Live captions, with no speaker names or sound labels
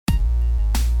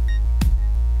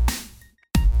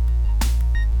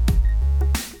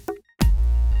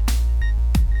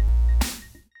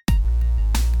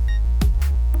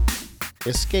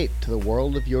Escape to the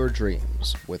world of your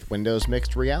dreams with Windows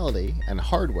Mixed Reality and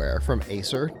hardware from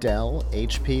Acer, Dell,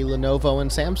 HP, Lenovo, and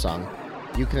Samsung.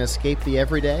 You can escape the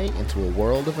everyday into a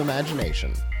world of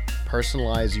imagination.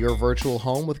 Personalize your virtual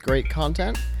home with great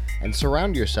content and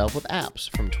surround yourself with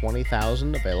apps from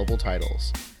 20,000 available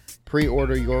titles.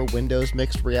 Pre-order your Windows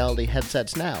Mixed Reality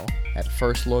headsets now at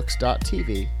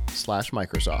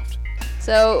firstlooks.tv/Microsoft.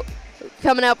 So,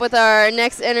 coming up with our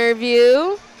next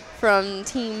interview from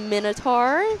Team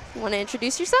Minotaur. You want to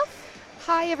introduce yourself?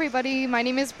 Hi everybody, my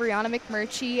name is Brianna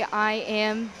McMurchie. I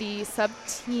am the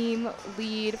sub-team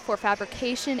lead for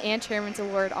fabrication and Chairman's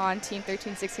Award on Team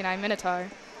 1369 Minotaur.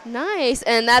 Nice.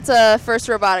 And that's a First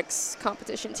Robotics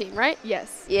competition team, right?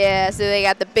 Yes. Yeah, so they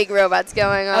got the big robots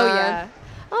going on. Oh yeah.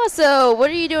 Oh, so what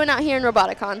are you doing out here in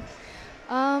Roboticon?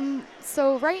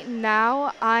 So right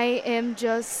now I am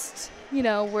just,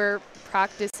 we're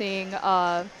practicing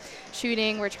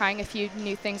shooting. We're trying a few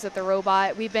new things with the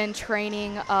robot. We've been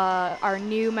training our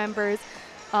new members.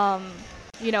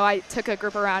 I took a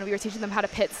group around. We were teaching them how to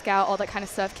pit scout, all that kind of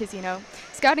stuff, because,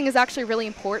 scouting is actually really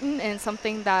important and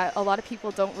something that a lot of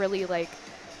people don't really,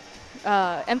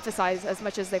 emphasize as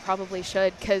much as they probably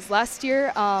should. Because last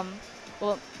year,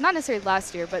 well, not necessarily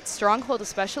last year, but Stronghold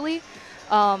especially,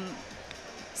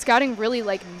 scouting really,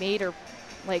 made or,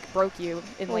 broke you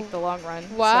in, the long run.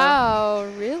 Wow,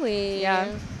 really?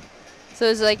 Yeah. So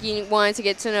it's like you wanted to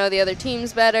get to know the other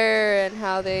teams better and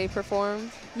how they perform?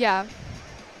 Yeah.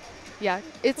 Yeah.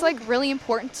 It's, really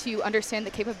important to understand the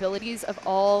capabilities of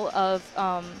all of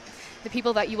the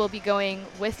people that you will be going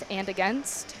with and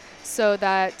against so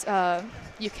that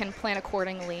you can plan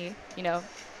accordingly, to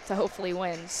hopefully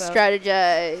win. So.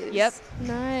 Strategize. Yep.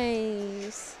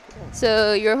 Nice.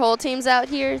 So your whole team's out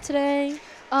here today?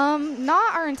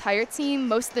 Not our entire team.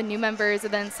 Most of the new members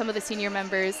and then some of the senior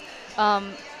members.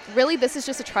 Really, this is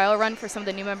just a trial run for some of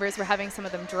the new members. We're having some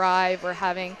of them drive. We're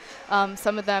having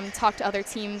some of them talk to other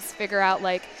teams, figure out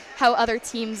how other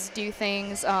teams do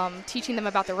things, teaching them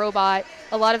about the robot.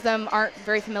 A lot of them aren't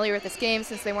very familiar with this game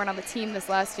since they weren't on the team this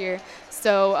last year.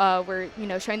 So we're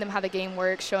showing them how the game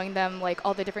works, showing them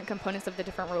all the different components of the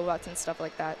different robots and stuff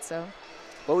like that. So,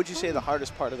 what would you say the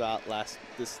hardest part about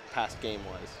this past game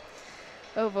was?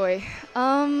 Oh boy.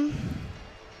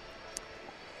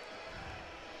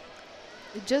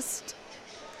 Just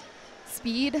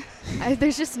speed.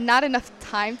 There's just not enough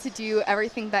time to do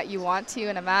everything that you want to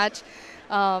in a match.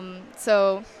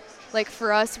 So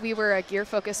for us, we were a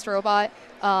gear-focused robot.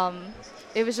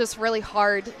 It was just really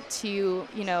hard to,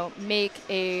 make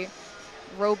a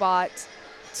robot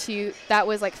that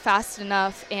was fast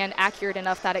enough and accurate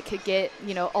enough that it could get,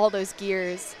 all those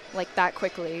gears that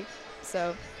quickly.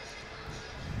 So.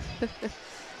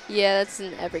 Yeah, that's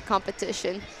in every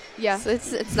competition. Yeah. So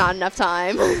it's not enough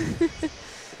time.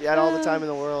 If you had all the time in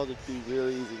the world, it'd be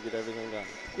really easy to get everything done.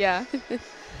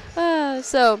 Yeah.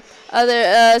 So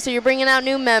you're bringing out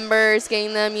new members,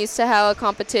 getting them used to how a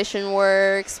competition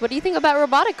works. What do you think about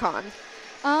Roboticon?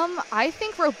 I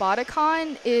think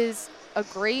Roboticon is a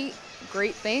great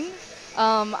thing.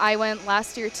 I went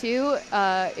last year too.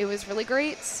 It was really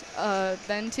great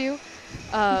then too.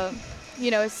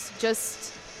 It's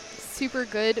just super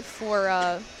good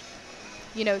for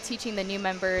teaching the new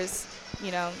members,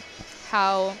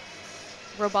 how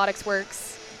robotics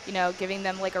works, giving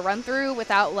them a run through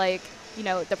without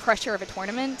the pressure of a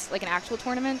tournament, an actual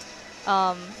tournament.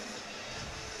 Yeah.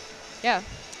 Nice.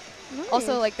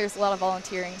 Also, there's a lot of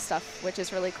volunteering stuff, which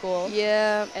is really cool.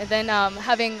 Yeah. And then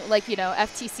having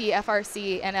FTC,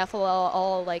 FRC, and FLL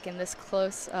all in this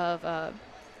close of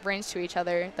range to each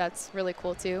other, that's really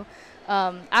cool too.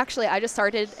 Actually, I just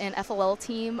started an FLL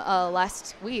team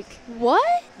last week.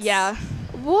 What? Yeah.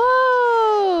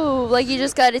 Whoa! You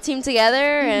just got a team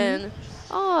together and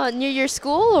near your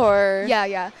school or?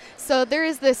 Yeah. So there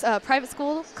is this private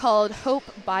school called Hope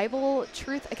Bible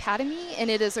Truth Academy, and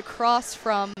it is across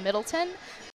from Middleton,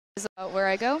 is where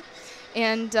I go.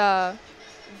 And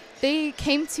they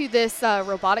came to this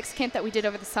robotics camp that we did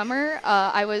over the summer.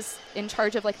 I was in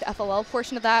charge of the FLL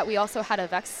portion of that. We also had a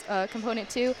VEX component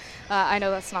too. I know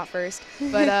that's not first,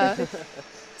 but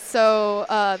so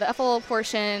the FLL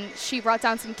portion, she brought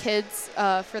down some kids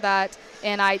for that,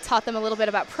 and I taught them a little bit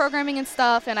about programming and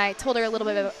stuff, and I told her a little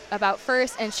bit about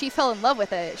FIRST, and she fell in love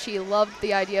with it. She loved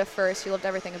the idea of FIRST. She loved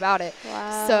everything about it.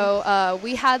 Wow. So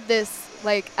we had this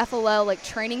like FLL like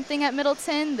training thing at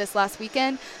Middleton this last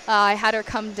weekend. I had her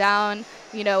come down.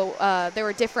 You know, there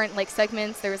were different like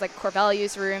segments. There was like core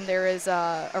values room, there was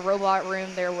a robot room,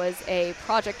 there was a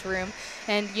project room,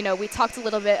 and you know, we talked a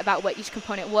little bit about what each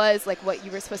component was, like what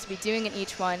you were supposed to be doing in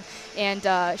each one. And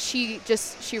she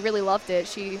really loved it.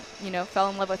 She, you know, fell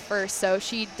in love with FIRST, so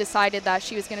she decided that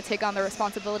she was going to take on the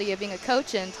responsibility of being a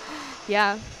coach. And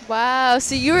yeah. Wow.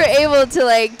 So you were able to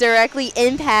like directly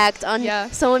impact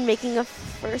on someone making a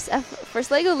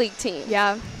first Lego League team.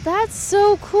 Yeah. That's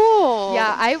so cool.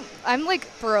 Yeah, I'm like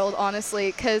thrilled,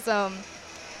 honestly, because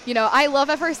you know, I love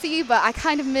FRC, but I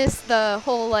kind of miss the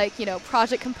whole like, you know,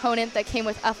 project component that came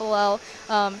with FLL.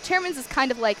 Chairman's is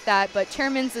kind of like that, but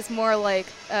Chairman's is more like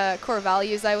core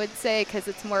values, I would say, because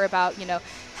it's more about, you know,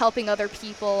 helping other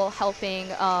people, helping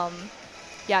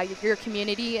your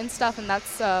community and stuff, and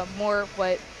that's more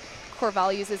what core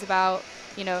values is about,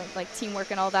 you know, like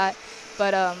teamwork and all that.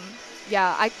 But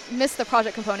yeah, I miss the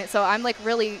project component, so I'm like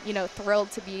really, you know,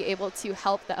 thrilled to be able to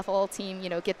help the FLL team, you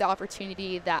know, get the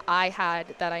opportunity that I had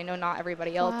that I know not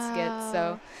everybody else gets.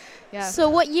 So yeah. So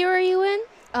what year are you in?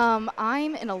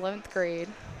 I'm in 11th grade.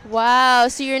 Wow,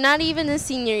 so you're not even a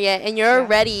senior yet, and you're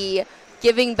already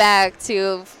giving back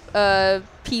to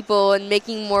people and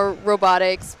making more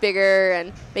robotics bigger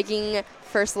and making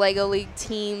first Lego League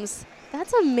teams.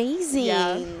 That's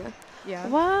amazing. Yeah.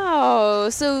 Wow.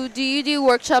 So do you do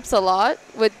workshops a lot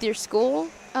with your school?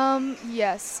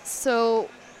 Yes. So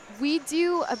we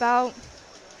do about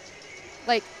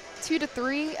like 2 to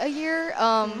 3 a year.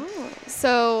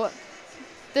 So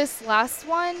this last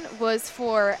one was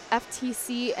for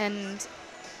FTC and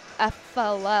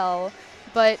FLL,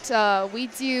 but we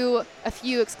do a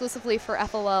few exclusively for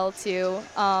FLL too.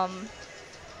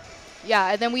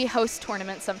 And then we host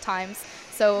tournaments sometimes.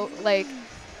 So like,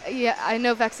 yeah, I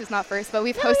know Vex is not first, but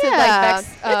we've hosted like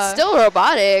Vex. It's still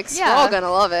robotics. Yeah. We're all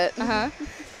gonna love it.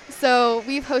 So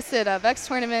we've hosted Vex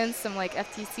tournaments, some like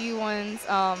FTC ones.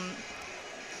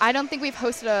 I don't think we've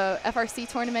hosted a FRC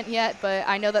tournament yet, but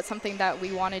I know that's something that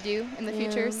we want to do in the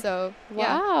future. So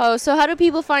wow. So how do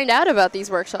people find out about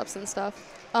these workshops and stuff?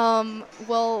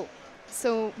 Well,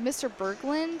 so Mr.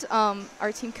 Berglund,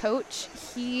 our team coach,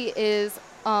 he is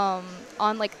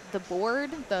on like the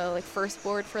board, the like first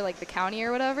board for like the county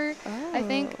or whatever, I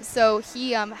think. So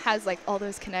he has like all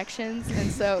those connections,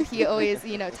 and so he always,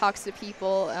 you know, talks to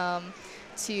people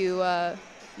to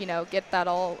you know, get that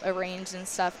all arranged and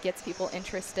stuff, gets people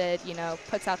interested, you know,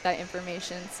 puts out that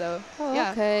information. So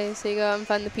okay, so you go out and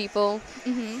find the people.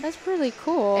 That's really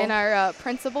cool. And our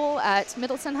principal at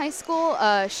Middleton High School,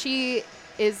 she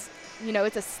is, you know,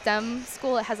 it's a STEM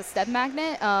school. It has a STEM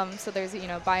magnet. So there's, you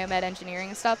know, biomed engineering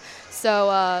and stuff.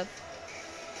 So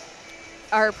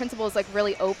our principal is like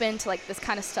really open to like this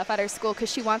kind of stuff at our school,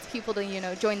 because she wants people to, you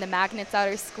know, join the magnets at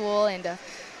our school and,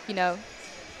 you know,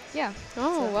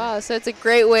 wow. So it's a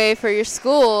great way for your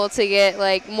school to get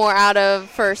like more out of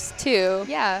FIRST too.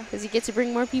 Yeah. Because you get to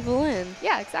bring more people in.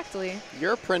 Yeah, exactly.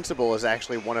 Your principal is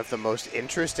actually one of the most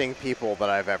interesting people that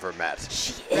I've ever met.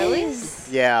 She Really? is.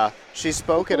 Yeah, she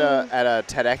spoke at a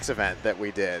TEDx event that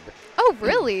we did. Oh,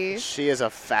 really? She is a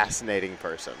fascinating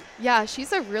person. Yeah,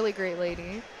 she's a really great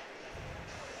lady.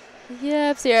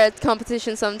 Yep. So you're at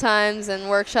competitions sometimes and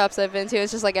workshops I've been to.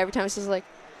 It's just like every time it's just like,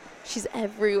 she's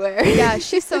everywhere. Yeah,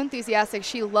 she's so enthusiastic.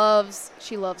 She loves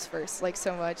FIRST like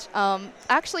so much.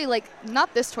 Actually, like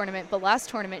not this tournament, but last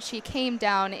tournament, she came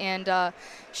down and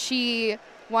she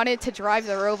wanted to drive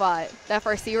the robot, the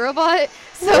FRC robot.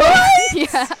 So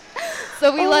yeah,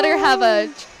 so we let her have a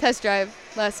test drive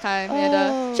last time,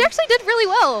 and she actually did really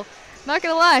well. Not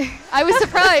gonna lie, I was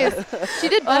surprised. She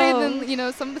did better than, you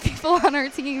know, some of the people on our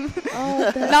team.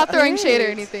 Not throwing shade or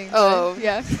anything.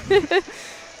 Yeah.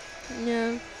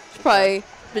 Yeah. She's probably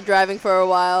been driving for a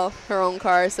while, her own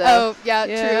car, so.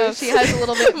 True. She has a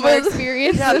little bit more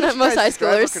experience than most high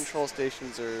Driver schoolers. control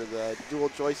stations are the dual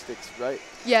joysticks, right?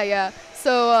 Yeah.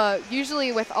 So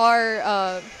usually with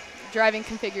our driving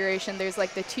configuration, there's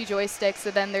like the 2 joysticks,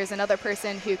 and then there's another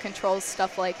person who controls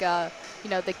stuff like you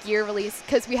know, the gear release,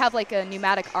 because we have like a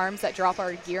pneumatic arms that drop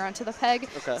our gear onto the peg.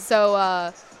 Okay.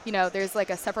 So you know, there's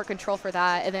like a separate control for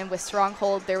that. And then with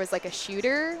Stronghold, there was like a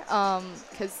shooter,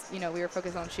 because, you know, we were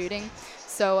focused on shooting.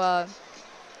 So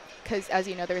because as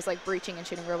you know, there's like breaching and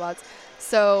shooting robots.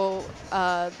 So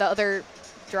the other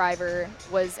driver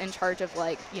was in charge of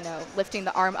like, you know, lifting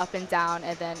the arm up and down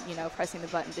and then, you know, pressing the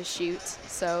button to shoot.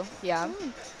 So yeah.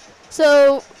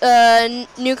 So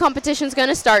new competition's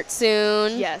gonna start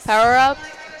soon. Yes. Power Up.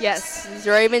 Yes. There's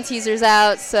already been teasers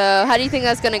out. So how do you think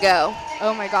that's gonna go?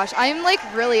 Oh my gosh, I'm like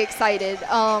really excited.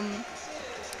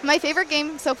 My favorite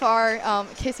game so far,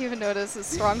 in case you haven't noticed, is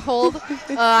Stronghold.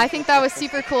 I think that was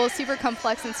super cool, super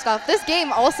complex and stuff. This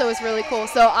game also is really cool,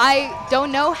 so I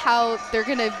don't know how they're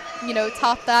going to,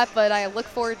 top that, but I look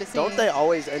forward to seeing. Don't they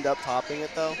always end up topping it,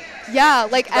 though? Yeah,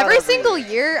 like Not every every single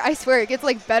year, I swear, it gets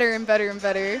like better and better and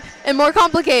better. And more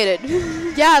complicated.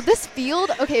 Yeah, this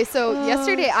field, okay, so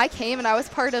yesterday I came and I was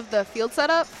part of the field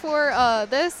setup for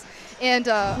this, and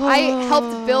I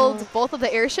helped build both of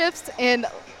the airships, and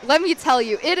let me tell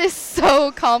you, it is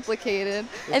so complicated.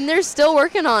 And they're still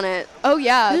working on it. Oh,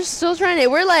 yeah. They're still trying to.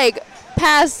 We're like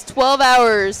past 12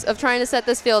 hours of trying to set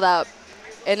this field up,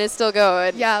 and it's still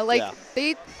going. Yeah, like Yeah.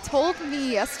 they told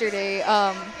me yesterday,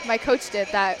 my coach did,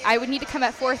 that I would need to come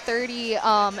at 4:30,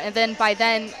 and then by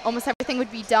then almost everything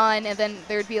would be done, and then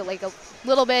there would be like a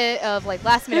little bit of like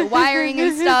last minute wiring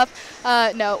and stuff.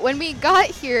 No, when we got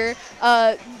here,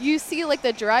 you see like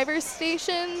the driver's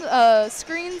station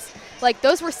screens, like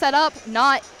those were set up,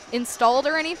 not installed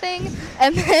or anything,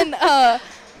 and then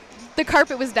the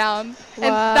carpet was down,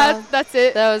 and Wow. that's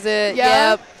it. That was it.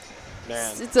 Yeah. Yep.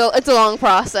 Man. It's a long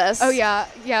process. Oh yeah.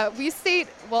 We stayed.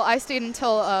 Well, I stayed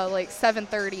until like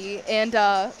 7:30, and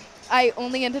I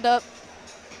only ended up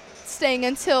staying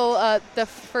until the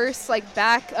first like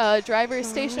back driver's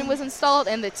station was installed,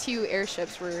 and the 2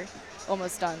 airships were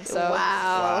almost done. So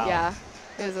Wow. yeah,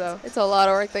 it was It's a lot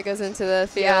of work that goes into the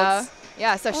fields.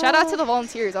 yeah. So shout out to the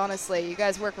volunteers. Honestly, you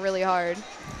guys work really hard.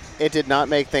 It did not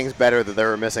make things better that there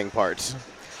were missing parts.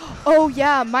 Oh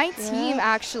yeah, my team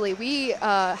actually, we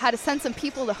had to send some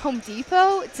people to Home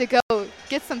Depot to go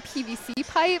get some PVC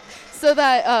pipe, so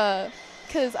that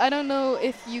because I don't know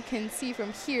if you can see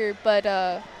from here, but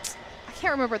I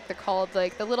can't remember what they're called,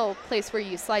 like the little place where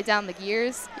you slide down the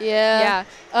gears. Yeah.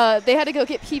 Yeah, they had to go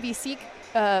get PVC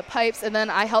pipes, and then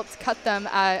I helped cut them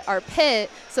at our pit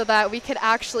so that we could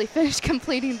actually finish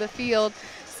completing the field.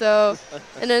 So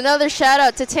And another shout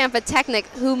out to Tampa Technic,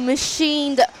 who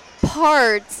machined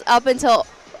parts up until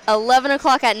 11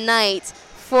 o'clock at night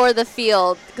for the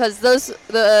field, because those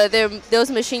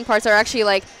machine parts are actually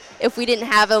like, if we didn't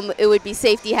have them, it would be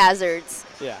safety hazards.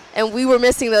 Yeah. And we were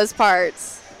missing those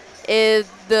parts.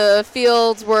 The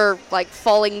fields were like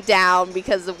falling down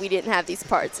because we didn't have these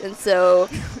parts. And so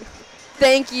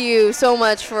thank you so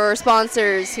much for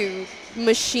sponsors who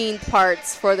machined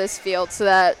parts for this field so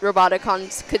that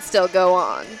Roboticon could still go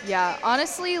on. yeah,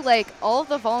 honestly, like all of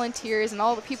the volunteers and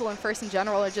all the people in First in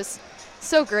general are just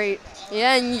so great.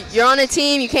 Yeah, and you're on a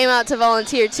team. You came out to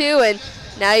volunteer too, and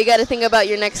now you got to think about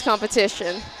your next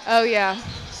competition. Oh yeah.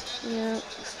 Yeah.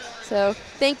 So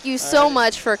thank you so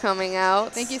much for coming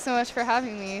out. Thank you so much for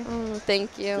having me.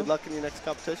 Thank you. Good luck in your next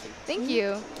competition. Thank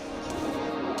you.